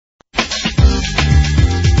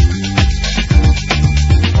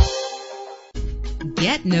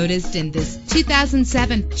Get noticed in this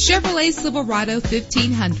 2007 Chevrolet Silverado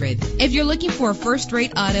 1500. If you're looking for a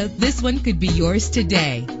first-rate auto, this one could be yours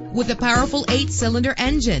today. With a powerful 8-cylinder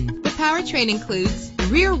engine, the powertrain includes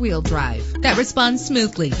rear-wheel drive that responds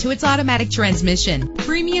smoothly to its automatic transmission.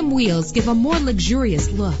 Premium wheels give a more luxurious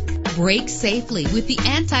look. Brake safely with the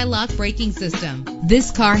anti-lock braking system. This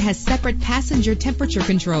car has separate passenger temperature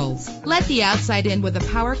controls. Let the outside in with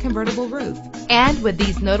a power convertible roof. And with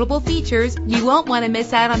these notable features, you won't want to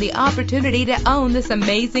miss out on the opportunity to own this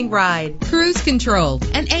amazing ride. Cruise control,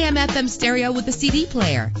 an AM/FM stereo with a CD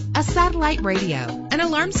player, a satellite radio, an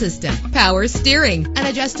alarm system, power steering, an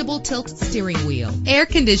adjustable tilt steering wheel, air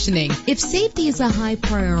conditioning. If safety is a high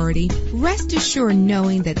priority, rest assured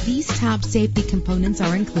knowing that these top safety components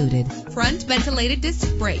are included. Front ventilated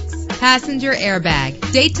disc brakes, passenger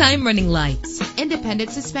airbag, daytime running lights,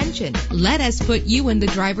 independent suspension. Let us put you in the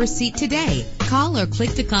driver's seat today. Call or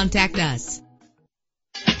click to contact us.